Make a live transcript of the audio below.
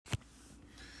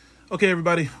Okay,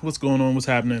 everybody, what's going on? What's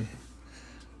happening?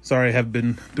 Sorry, I have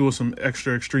been doing some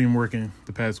extra extreme working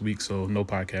the past week, so no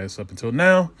podcast up until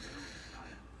now.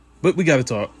 But we got to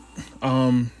talk.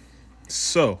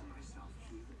 So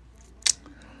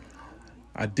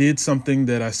I did something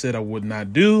that I said I would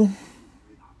not do.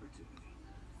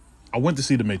 I went to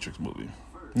see the Matrix movie.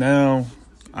 Now,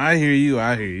 I hear you.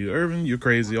 Irvin, you're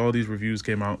crazy. All these reviews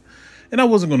came out, and I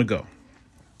wasn't going to go.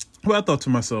 But I thought to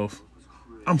myself,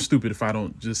 I'm stupid if I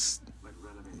don't just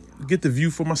get the view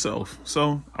for myself.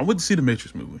 So I went to see the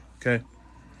Matrix movie. Okay.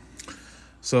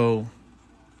 So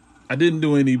I didn't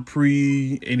do any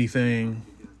anything.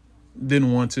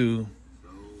 Didn't want to.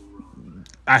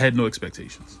 I had no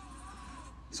expectations.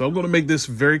 So I'm going to make this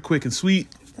very quick and sweet.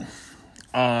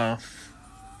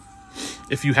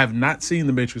 If you have not seen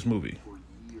the Matrix movie,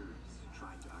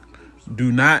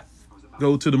 do not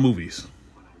go to the movies.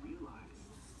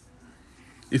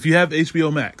 If you have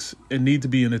HBO Max and need to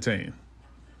be entertained,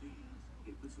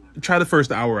 try the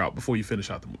first hour out before you finish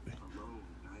out the movie.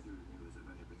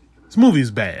 This movie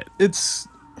is bad. They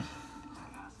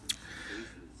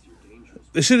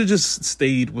should have just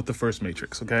stayed with the first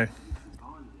Matrix, okay?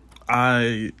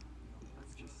 I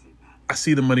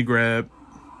see the money grab.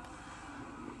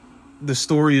 The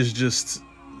story is just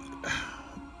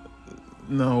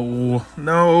no.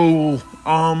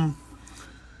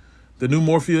 The new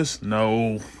Morpheus,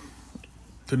 no.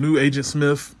 The new Agent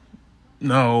Smith,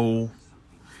 no.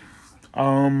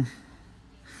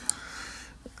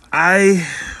 I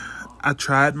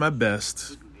tried my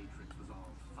best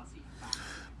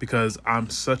because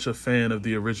I'm such a fan of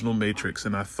the original Matrix,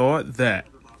 and I thought that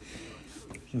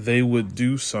they would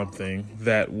do something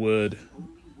that would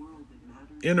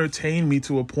entertain me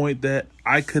to a point that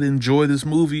I could enjoy this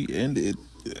movie, and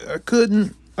I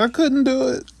couldn't do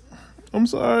it. I'm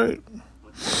sorry.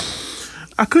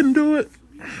 I couldn't do it.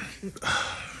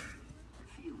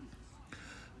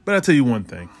 But I'll tell you one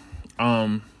thing.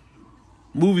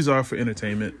 Movies are for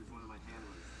entertainment.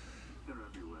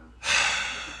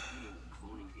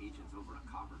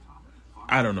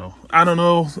 I don't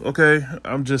know. Okay.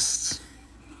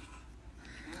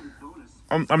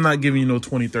 I'm not giving you no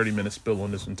 20-30 minute spill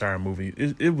on this entire movie.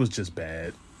 It was just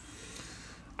bad.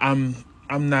 I'm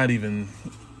not even,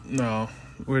 no,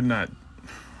 we're not.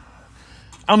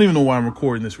 I don't even know why I'm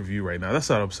recording this review right now. That's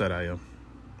how upset I am.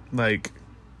 Like,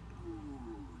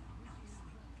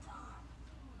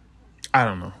 I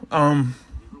don't know.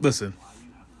 Listen.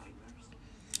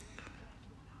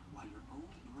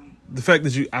 The fact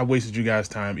that I wasted you guys'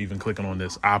 time even clicking on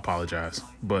this, I apologize.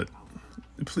 But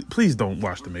please don't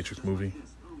watch the Matrix movie.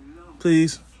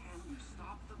 Please.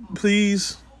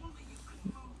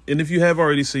 And if you have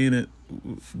already seen it,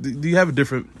 do you have a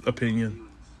different opinion?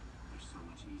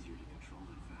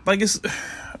 Like,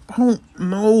 I don't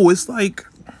know. It's like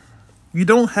you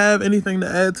don't have anything to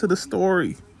add to the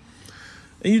story.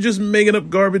 And you're just making up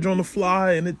garbage on the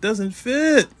fly, and it doesn't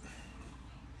fit.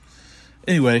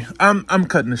 Anyway, I'm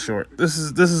cutting this short. This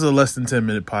is a less than 10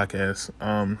 minute podcast.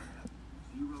 I'm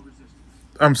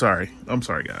sorry,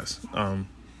 guys. I'm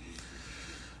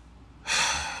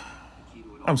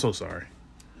so sorry.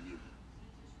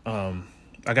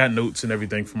 I got notes and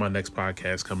everything for my next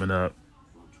podcast coming up.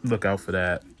 Look out for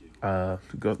that. I'm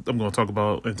going to talk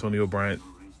about Antonio Brown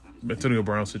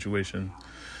situation.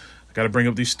 I got to bring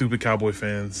up these stupid Cowboy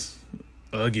fans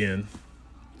again,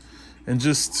 and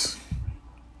just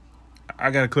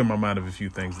I got to clear my mind of a few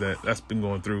things that's been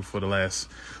going through for the last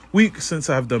week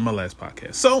since I've done my last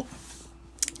podcast. So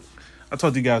I'll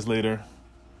talk to you guys later.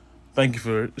 Thank you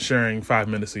for sharing 5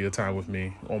 minutes of your time with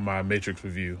me on my Matrix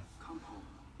review.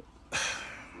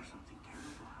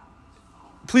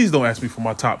 Please don't ask me for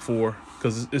my top 4,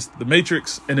 because it's the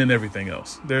Matrix and then everything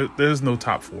else. There's no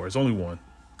top 4. It's only one.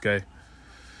 Okay.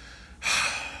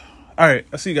 All right.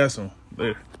 I'll see you guys soon.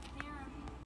 Later.